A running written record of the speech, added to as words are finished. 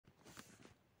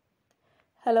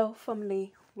Hello,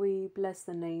 family. We bless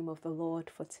the name of the Lord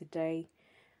for today.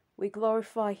 We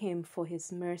glorify Him for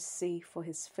His mercy, for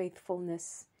His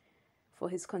faithfulness, for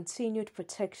His continued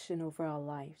protection over our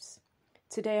lives.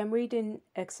 Today I'm reading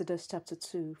Exodus chapter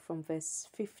 2 from verse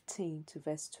 15 to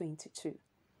verse 22.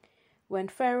 When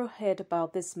Pharaoh heard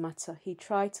about this matter, he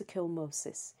tried to kill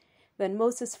Moses. Then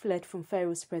Moses fled from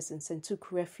Pharaoh's presence and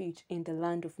took refuge in the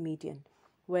land of Midian,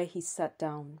 where he sat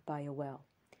down by a well.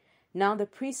 Now the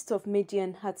priest of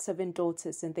Midian had 7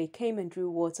 daughters, and they came and drew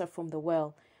water from the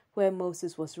well where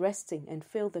Moses was resting and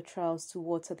filled the troughs to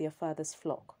water their father's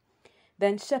flock.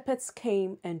 Then shepherds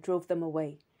came and drove them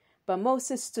away. But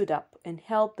Moses stood up and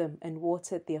held them and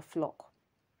watered their flock.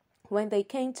 When they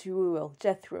came to Reuel,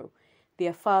 Jethro,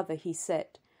 their father, he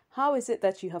said, "How is it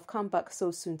that you have come back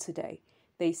so soon today?"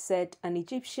 They said, "An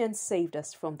Egyptian saved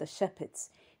us from the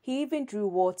shepherds. He even drew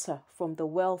water from the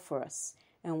well for us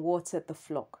and watered the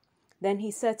flock." Then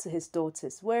he said to his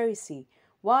daughters, "Where is he?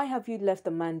 Why have you left the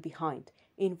man behind?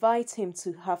 Invite him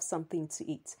to have something to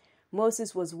eat."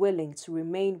 Moses was willing to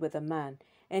remain with the man,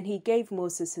 and he gave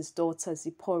Moses his daughter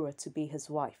Zipporah to be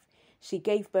his wife. She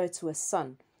gave birth to a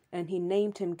son, and he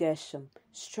named him Gershom,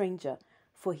 stranger,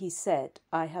 for he said,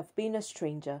 "I have been a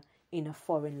stranger in a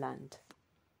foreign land."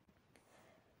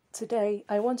 Today,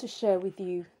 I want to share with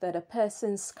you that a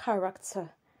person's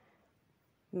character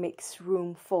makes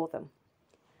room for them.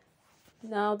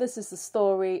 Now, this is the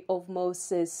story of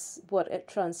Moses, what it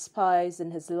transpires in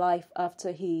his life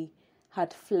after he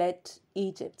had fled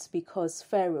Egypt because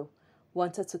Pharaoh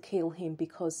wanted to kill him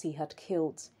because he had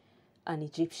killed an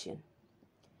Egyptian.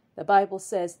 The Bible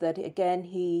says that again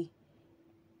he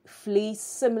flees,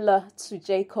 similar to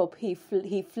Jacob, he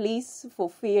flees for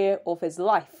fear of his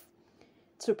life,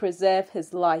 to preserve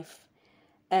his life.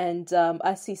 And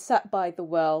as he sat by the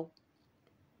well,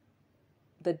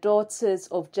 the daughters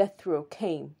of Jethro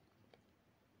came.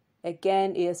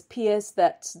 Again, it appears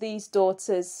that these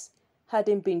daughters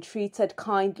hadn't been treated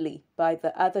kindly by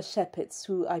the other shepherds,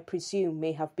 who I presume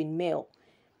may have been male,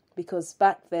 because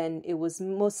back then it was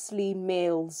mostly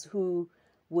males who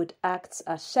would act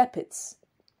as shepherds.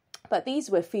 But these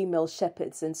were female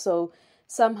shepherds, and so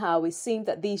somehow it seemed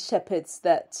that these shepherds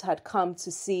that had come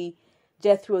to see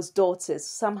Jethro's daughters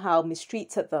somehow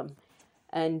mistreated them.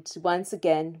 And once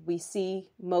again, we see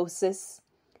Moses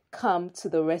come to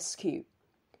the rescue,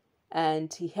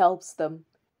 and he helps them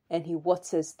and he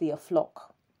waters their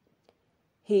flock.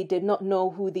 He did not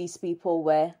know who these people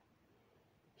were.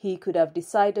 He could have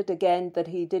decided again that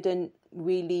he didn't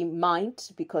really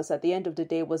mind, because at the end of the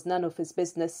day it was none of his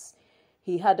business.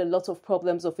 He had a lot of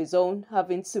problems of his own,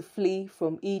 having to flee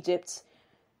from Egypt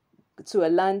to a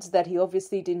land that he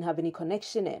obviously didn't have any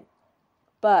connection in.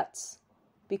 But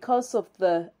because of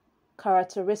the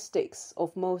characteristics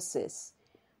of Moses,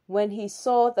 when he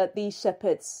saw that these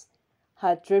shepherds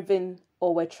had driven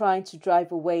or were trying to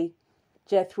drive away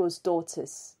Jethro's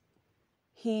daughters,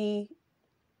 he,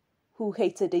 who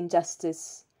hated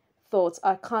injustice, thought,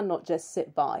 "I cannot just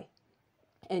sit by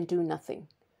and do nothing."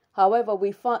 However,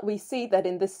 we see that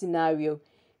in this scenario,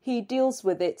 he deals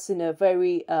with it in a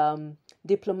very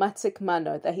diplomatic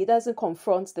manner, that he doesn't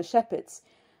confront the shepherds,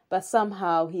 but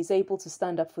somehow he's able to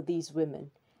stand up for these women,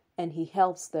 and he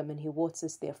helps them and he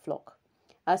waters their flock.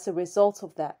 As a result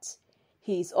of that,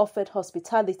 he is offered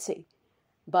hospitality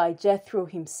by Jethro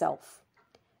himself.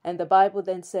 And the Bible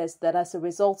then says that as a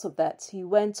result of that, he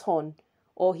went on,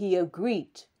 or he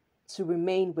agreed to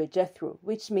remain with Jethro,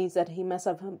 which means that he must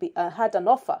have had an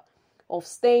offer of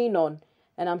staying on.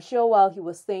 And I'm sure while he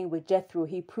was staying with Jethro,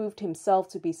 he proved himself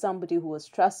to be somebody who was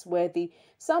trustworthy,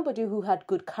 somebody who had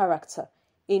good character,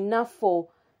 enough for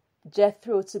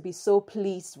Jethro to be so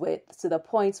pleased with, to the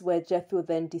point where Jethro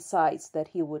then decides that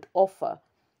he would offer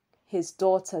his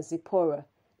daughter Zipporah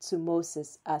to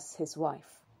Moses as his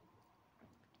wife.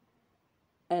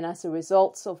 And as a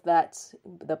result of that,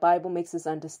 the Bible makes us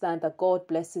understand that God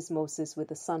blesses Moses with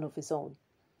a son of his own.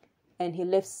 And he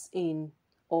lives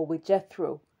with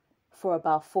Jethro for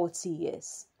about 40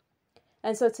 years.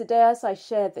 And so today, as I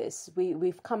share this,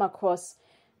 we've come across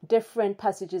different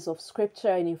passages of scripture,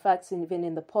 and in fact, even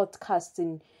in the podcast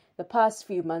in the past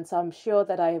few months, I'm sure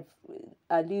that I've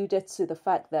alluded to the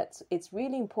fact that it's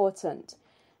really important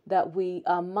that we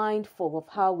are mindful of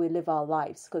how we live our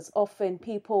lives, because often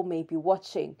people may be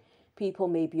watching, people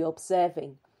may be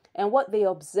observing, and what they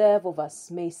observe of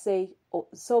us may say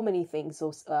so many things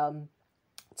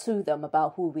to them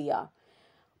about who we are.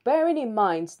 Bearing in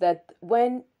mind that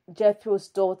when Jethro's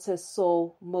daughter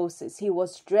saw Moses, he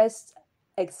was dressed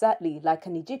exactly like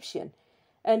an Egyptian,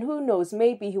 and who knows,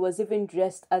 maybe he was even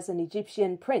dressed as an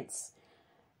Egyptian prince.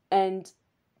 And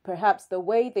perhaps the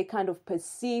way they kind of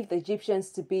perceived the Egyptians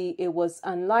to be, it was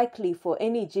unlikely for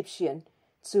any Egyptian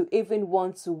to even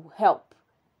want to help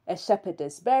a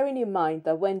shepherdess, bearing in mind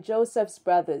that when Joseph's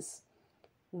brothers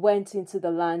went into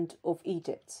the land of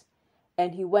Egypt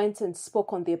and he went and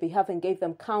spoke on their behalf and gave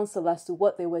them counsel as to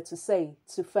what they were to say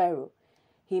to Pharaoh,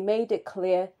 he made it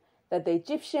clear that the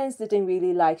Egyptians didn't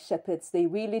really like shepherds. They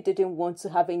really didn't want to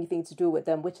have anything to do with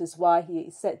them, which is why he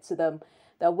said to them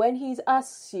that when he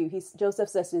asks you, Joseph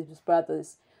says to his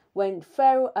brothers, when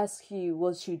Pharaoh asks you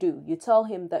what you do, you tell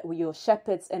him that you're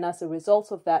shepherds, and as a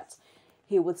result of that,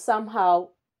 he would somehow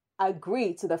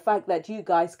agree to the fact that you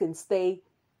guys can stay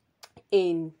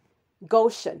in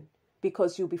Goshen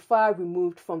because you'll be far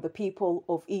removed from the people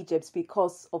of Egypt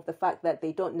because of the fact that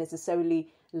they don't necessarily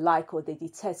like or they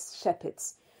detest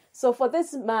shepherds. So for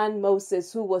this man,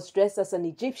 Moses, who was dressed as an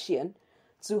Egyptian,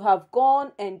 to have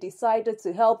gone and decided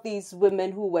to help these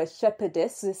women who were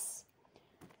shepherdesses,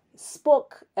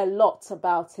 spoke a lot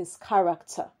about his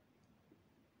character.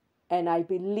 And I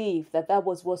believe that that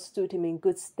was what stood him in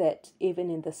good stead, even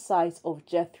in the sight of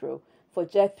Jethro, for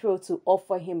Jethro to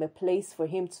offer him a place for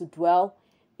him to dwell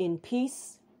in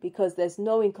peace, because there's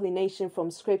no inclination from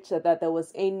scripture that there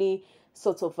was any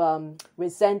sort of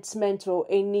resentment or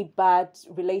any bad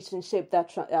relationship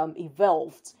that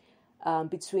evolved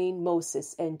between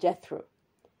Moses and Jethro.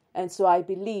 And so I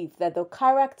believe that the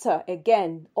character,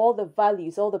 again, all the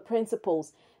values, all the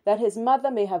principles that his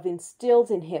mother may have instilled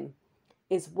in him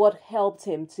is what helped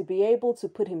him to be able to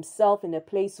put himself in a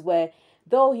place where,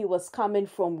 though he was coming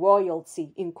from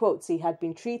royalty, in quotes, he had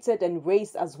been treated and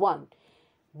raised as one.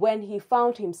 When he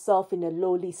found himself in a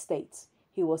lowly state,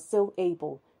 he was still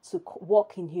able to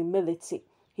walk in humility.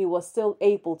 He was still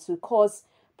able to cause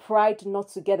pride not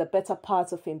to get a better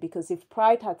part of him, because if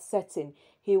pride had set in,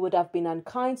 he would have been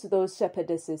unkind to those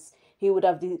shepherdesses. He would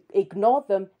have ignored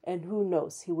them, and who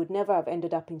knows, he would never have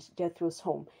ended up in Jethro's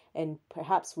home, and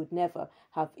perhaps would never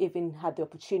have even had the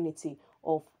opportunity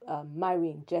of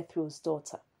marrying Jethro's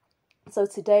daughter. So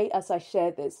today, as I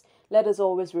share this, let us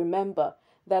always remember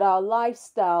that our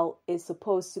lifestyle is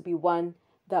supposed to be one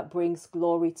that brings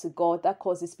glory to God, that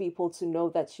causes people to know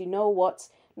that, you know what,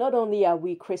 not only are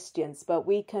we Christians, but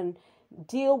we can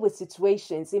deal with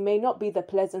situations. It may not be the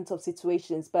pleasant of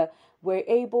situations, but we're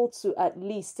able to at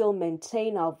least still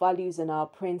maintain our values and our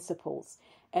principles.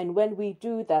 And when we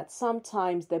do that,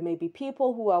 sometimes there may be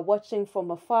people who are watching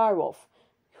from afar off,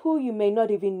 who you may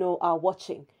not even know are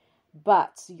watching.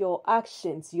 But your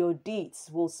actions, your deeds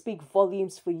will speak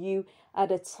volumes for you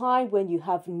at a time when you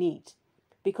have need.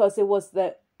 Because it was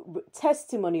the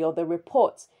testimony or the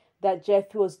report that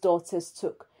Jethro's daughters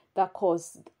took that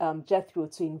caused Jethro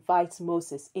to invite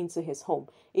Moses into his home.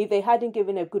 If they hadn't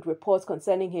given a good report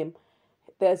concerning him,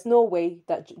 there's no way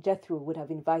that Jethro would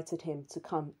have invited him to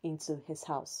come into his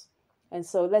house. And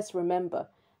so let's remember,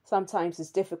 sometimes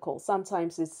it's difficult,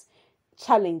 sometimes it's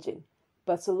challenging.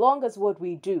 But so long as what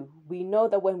we do, we know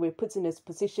that when we're put in this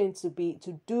position to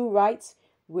do right,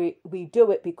 we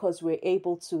do it because we're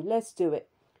able to. Let's do it.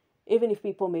 Even if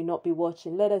people may not be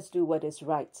watching, let us do what is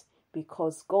right,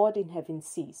 because God in heaven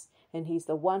sees, and he's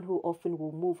the one who often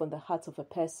will move on the heart of a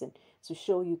person to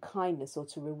show you kindness or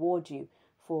to reward you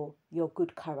for your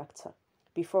good character.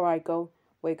 Before I go,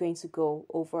 we're going to go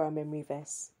over our memory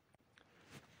verse.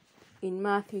 In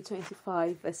Matthew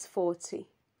 25, verse 40,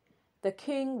 the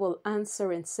king will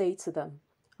answer and say to them,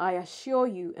 I assure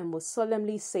you and will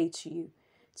solemnly say to you,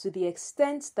 to the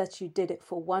extent that you did it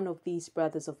for one of these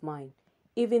brothers of mine,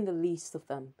 even the least of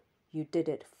them, you did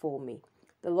it for me.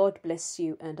 The Lord bless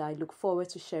you, and I look forward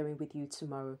to sharing with you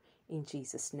tomorrow. In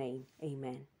Jesus' name,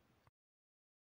 amen.